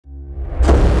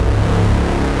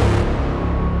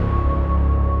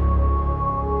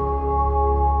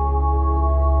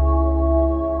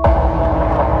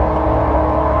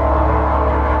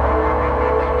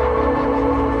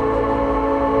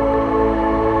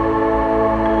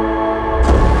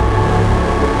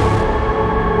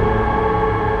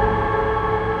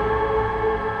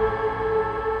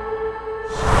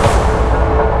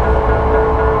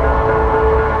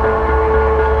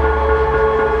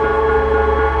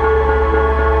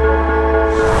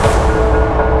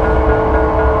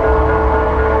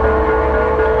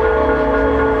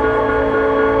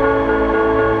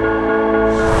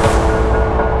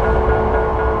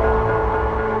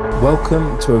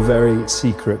Welcome to a very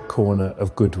secret corner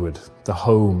of Goodwood, the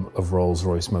home of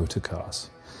Rolls-Royce motor cars.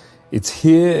 It's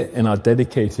here in our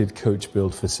dedicated coach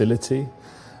build facility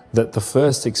that the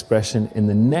first expression in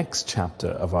the next chapter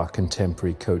of our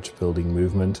contemporary coach building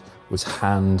movement was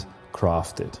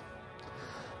handcrafted.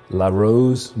 La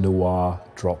Rose Noire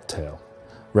Droptail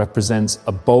represents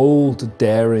a bold,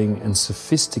 daring and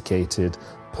sophisticated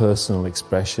personal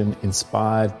expression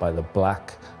inspired by the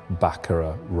Black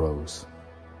Baccara rose.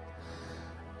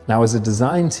 Now, as a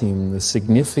design team, the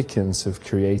significance of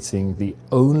creating the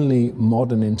only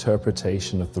modern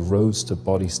interpretation of the roadster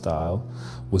body style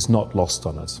was not lost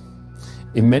on us.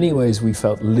 In many ways, we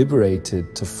felt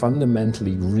liberated to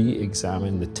fundamentally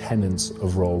re-examine the tenets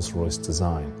of Rolls-Royce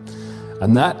design.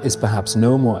 And that is perhaps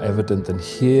no more evident than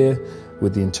here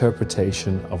with the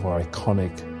interpretation of our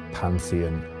iconic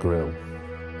Pantheon grille.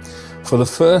 For the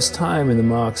first time in the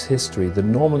marque's history, the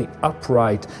normally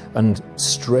upright and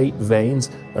straight vanes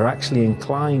are actually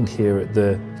inclined here at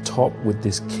the top with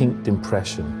this kinked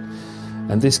impression.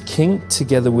 And this kink,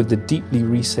 together with the deeply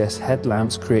recessed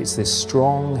headlamps, creates this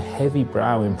strong, heavy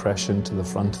brow impression to the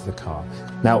front of the car.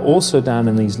 Now, also down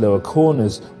in these lower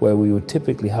corners, where we would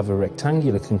typically have a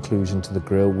rectangular conclusion to the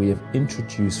grille, we have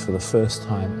introduced for the first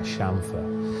time a chamfer.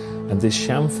 And this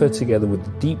chamfer, together with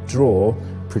the deep draw,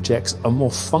 projects a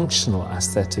more functional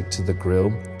aesthetic to the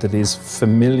grille that is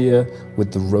familiar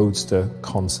with the roadster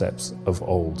concepts of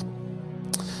old.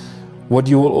 What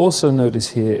you will also notice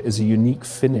here is a unique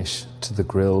finish to the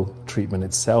grille treatment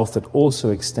itself that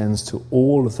also extends to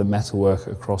all of the metalwork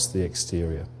across the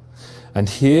exterior. And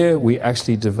here we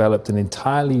actually developed an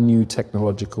entirely new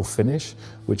technological finish,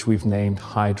 which we've named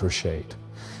Hydroshade.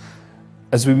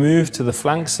 As we move to the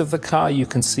flanks of the car, you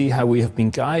can see how we have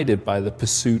been guided by the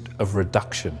pursuit of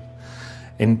reduction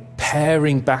in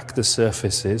paring back the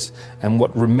surfaces, and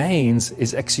what remains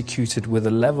is executed with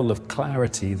a level of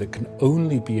clarity that can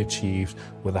only be achieved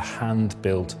with a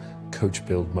hand-built coach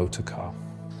build motor car.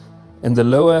 In the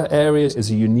lower areas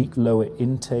is a unique lower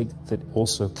intake that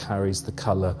also carries the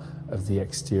color of the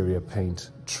exterior paint,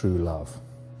 True Love.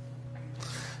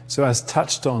 So as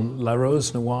touched on, La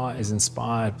Rose Noire is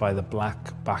inspired by the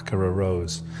Black Baccara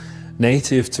rose.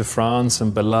 Native to France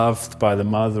and beloved by the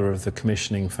mother of the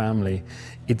commissioning family,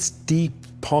 its deep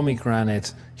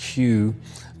pomegranate hue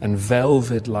and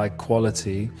velvet-like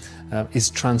quality is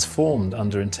transformed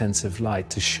under intensive light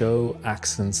to show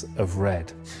accents of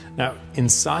red. Now, in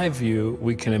side view,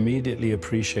 we can immediately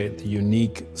appreciate the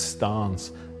unique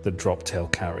stance that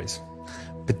Droptail carries,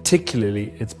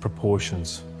 particularly its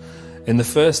proportions. In the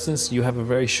first instance, you have a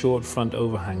very short front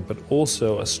overhang, but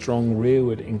also a strong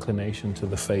rearward inclination to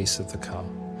the face of the car.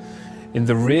 In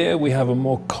the rear, we have a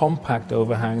more compact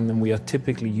overhang than we are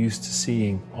typically used to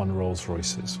seeing on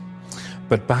Rolls-Royces.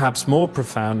 But perhaps more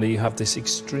profoundly, you have this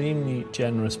extremely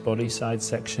generous body side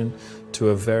section to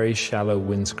a very shallow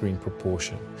windscreen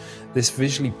proportion. This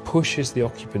visually pushes the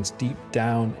occupants deep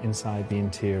down inside the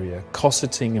interior,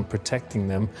 cosseting and protecting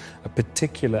them, a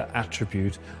particular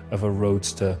attribute of a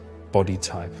roadster body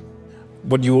type.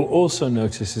 What you will also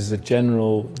notice is a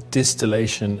general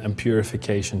distillation and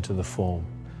purification to the form.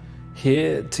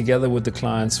 Here, together with the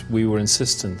clients, we were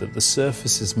insistent that the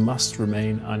surfaces must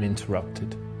remain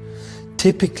uninterrupted.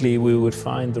 Typically, we would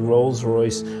find the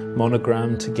Rolls-Royce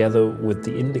monogram together with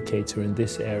the indicator in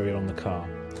this area on the car.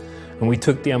 And we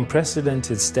took the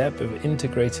unprecedented step of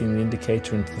integrating the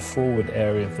indicator into the forward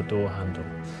area of the door handle,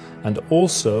 and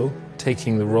also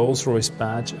taking the Rolls-Royce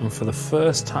badge and, for the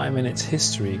first time in its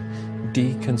history,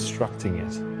 deconstructing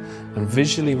it and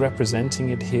visually representing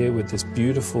it here with this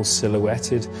beautiful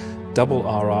silhouetted double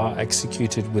RR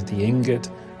executed with the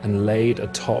ingot and laid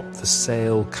atop the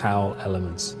sail cowl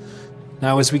elements.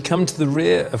 Now, as we come to the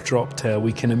rear of Droptail,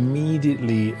 we can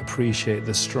immediately appreciate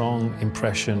the strong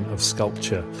impression of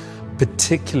sculpture,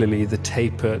 particularly the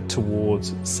taper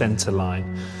towards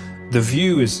centerline. The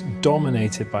view is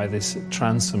dominated by this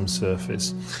transom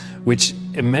surface, which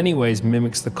in many ways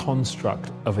mimics the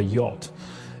construct of a yacht.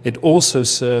 It also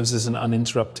serves as an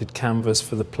uninterrupted canvas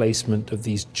for the placement of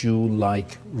these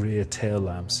jewel-like rear tail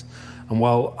lamps. And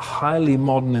while highly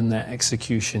modern in their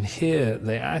execution here,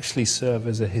 they actually serve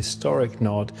as a historic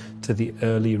nod to the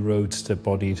early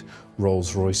roadster-bodied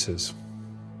Rolls-Royces.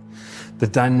 The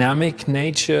dynamic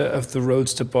nature of the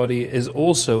roadster body is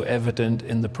also evident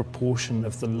in the proportion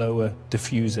of the lower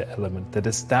diffuser element that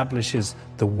establishes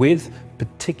the width,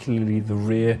 particularly the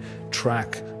rear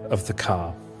track of the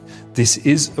car. This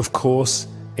is, of course,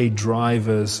 a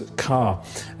driver's car,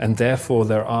 and therefore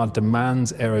there are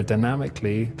demands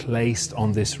aerodynamically placed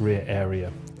on this rear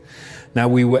area. Now,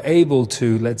 we were able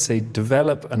to, let's say,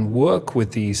 develop and work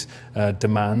with these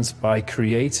demands by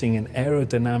creating an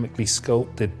aerodynamically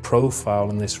sculpted profile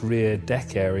in this rear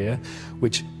deck area,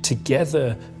 which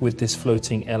together with this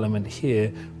floating element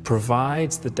here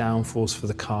provides the downforce for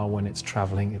the car when it's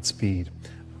traveling at speed.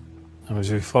 And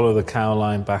as we follow the cowl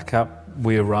line back up,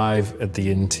 we arrive at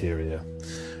the interior,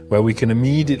 where we can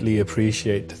immediately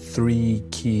appreciate the three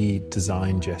key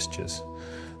design gestures.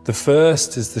 The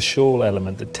first is the shawl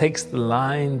element that takes the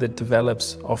line that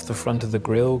develops off the front of the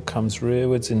grille, comes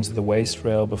rearwards into the waist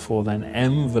rail before then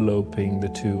enveloping the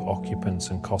two occupants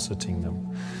and cosseting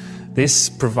them. This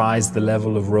provides the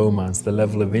level of romance, the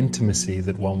level of intimacy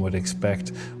that one would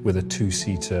expect with a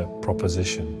two-seater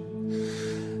proposition.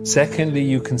 Secondly,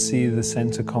 you can see the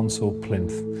center console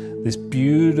plinth, this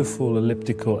beautiful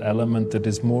elliptical element that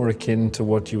is more akin to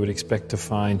what you would expect to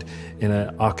find in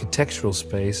an architectural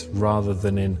space rather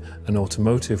than in an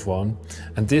automotive one.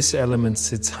 And this element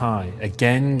sits high,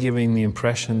 again giving the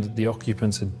impression that the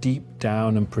occupants are deep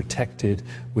down and protected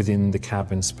within the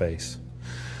cabin space.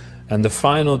 And the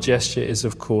final gesture is,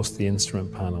 of course, the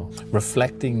instrument panel,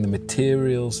 reflecting the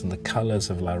materials and the colors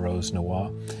of La Rose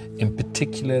Noire, in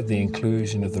particular the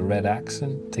inclusion of the red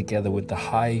accent together with the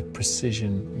high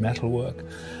precision metalwork,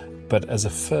 but as a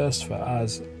first for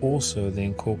us, also the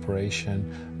incorporation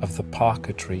of the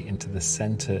parquetry into the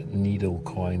center needle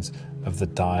coins of the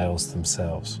dials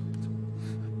themselves.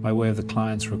 By way of the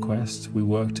client's request, we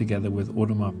worked together with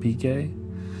Audemars Piguet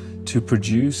to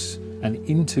produce and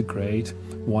integrate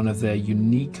one of their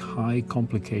unique high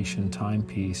complication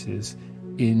timepieces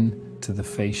into the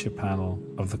fascia panel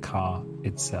of the car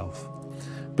itself.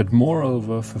 But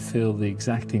moreover, fulfill the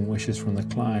exacting wishes from the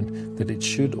client that it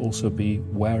should also be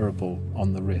wearable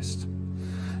on the wrist.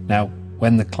 Now,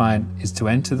 when the client is to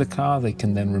enter the car, they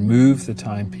can then remove the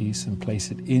timepiece and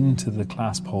place it into the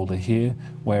clasp holder here,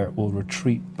 where it will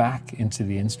retreat back into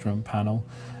the instrument panel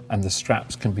and the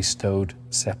straps can be stowed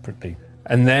separately.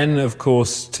 And then, of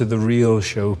course, to the real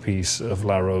showpiece of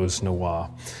La Rose Noire.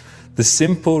 The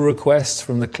simple request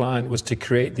from the client was to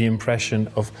create the impression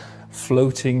of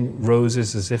floating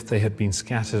roses as if they had been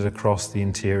scattered across the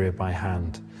interior by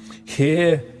hand.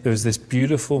 Here, there was this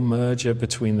beautiful merger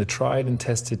between the tried and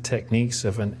tested techniques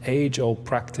of an age-old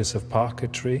practice of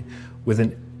parquetry with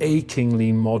an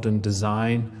achingly modern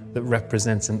design that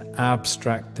represents an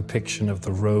abstract depiction of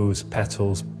the rose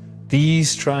petals.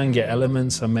 These triangular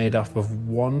elements are made up of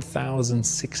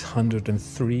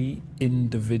 1,603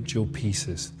 individual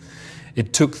pieces.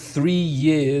 It took 3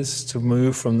 years to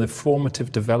move from the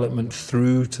formative development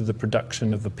through to the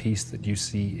production of the piece that you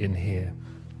see in here.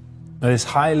 Now, this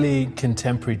highly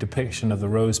contemporary depiction of the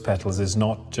rose petals is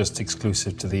not just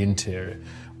exclusive to the interior.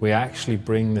 We actually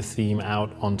bring the theme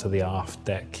out onto the aft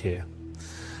deck here.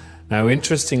 Now,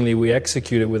 interestingly, we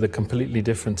execute it with a completely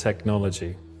different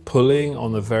technology, pulling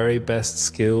on the very best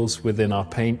skills within our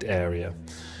paint area.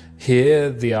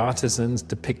 Here, the artisans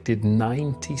depicted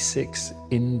 96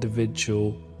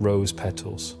 individual rose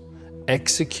petals,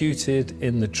 executed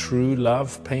in the true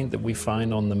love paint that we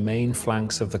find on the main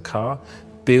flanks of the car,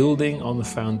 building on the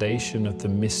foundation of the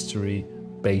mystery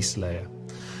base layer.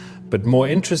 But more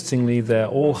interestingly, they're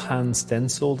all hand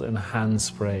stenciled and hand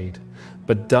sprayed,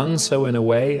 but done so in a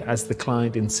way, as the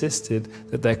client insisted,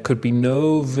 that there could be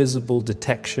no visible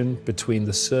detection between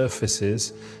the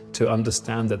surfaces to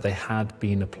understand that they had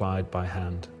been applied by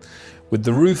hand. With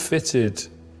the roof fitted,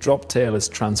 Droptail is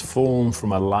transformed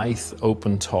from a lithe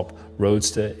open-top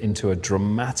roadster into a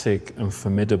dramatic and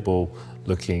formidable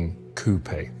looking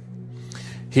coupe.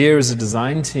 Here as a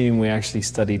design team, we actually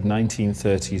studied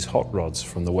 1930s hot rods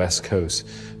from the West Coast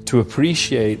to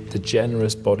appreciate the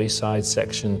generous body side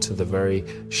section to the very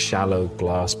shallow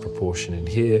glass proportion in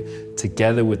here,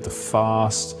 together with the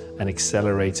fast and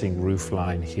accelerating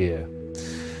roofline here.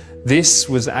 This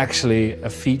was actually a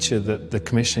feature that the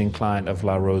commissioning client of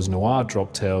La Rose Noire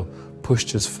Droptail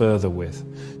pushed us further with,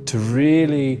 to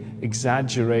really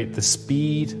exaggerate the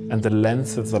speed and the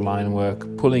length of the line work,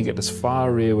 pulling it as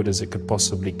far rearward as it could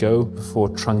possibly go before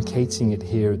truncating it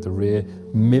here at the rear,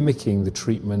 mimicking the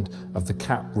treatment of the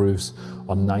cap roofs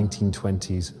on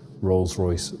 1920s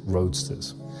Rolls-Royce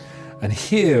Roadsters. And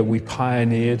here we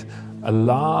pioneered a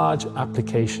large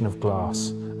application of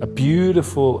glass, a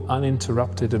beautiful,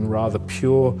 uninterrupted and rather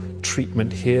pure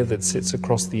treatment here that sits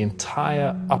across the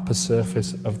entire upper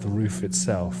surface of the roof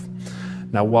itself.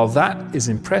 Now, while that is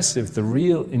impressive, the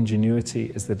real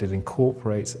ingenuity is that it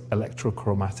incorporates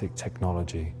electrochromatic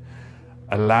technology,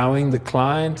 allowing the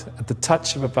client at the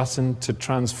touch of a button to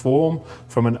transform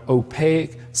from an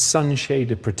opaque,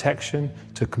 sun-shaded protection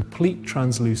to complete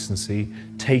translucency,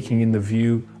 taking in the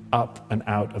view up and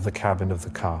out of the cabin of the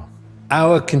car.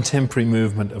 Our contemporary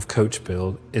movement of coach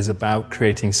build is about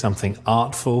creating something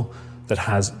artful that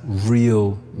has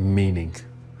real meaning.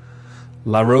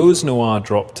 La Rose Noire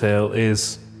Droptail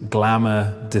is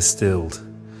glamour distilled,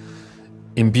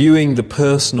 imbuing the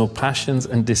personal passions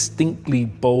and distinctly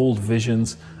bold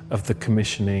visions of the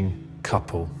commissioning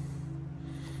couple.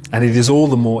 And it is all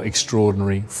the more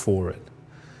extraordinary for it.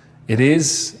 It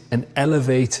is an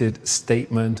elevated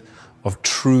statement of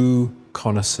true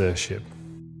connoisseurship.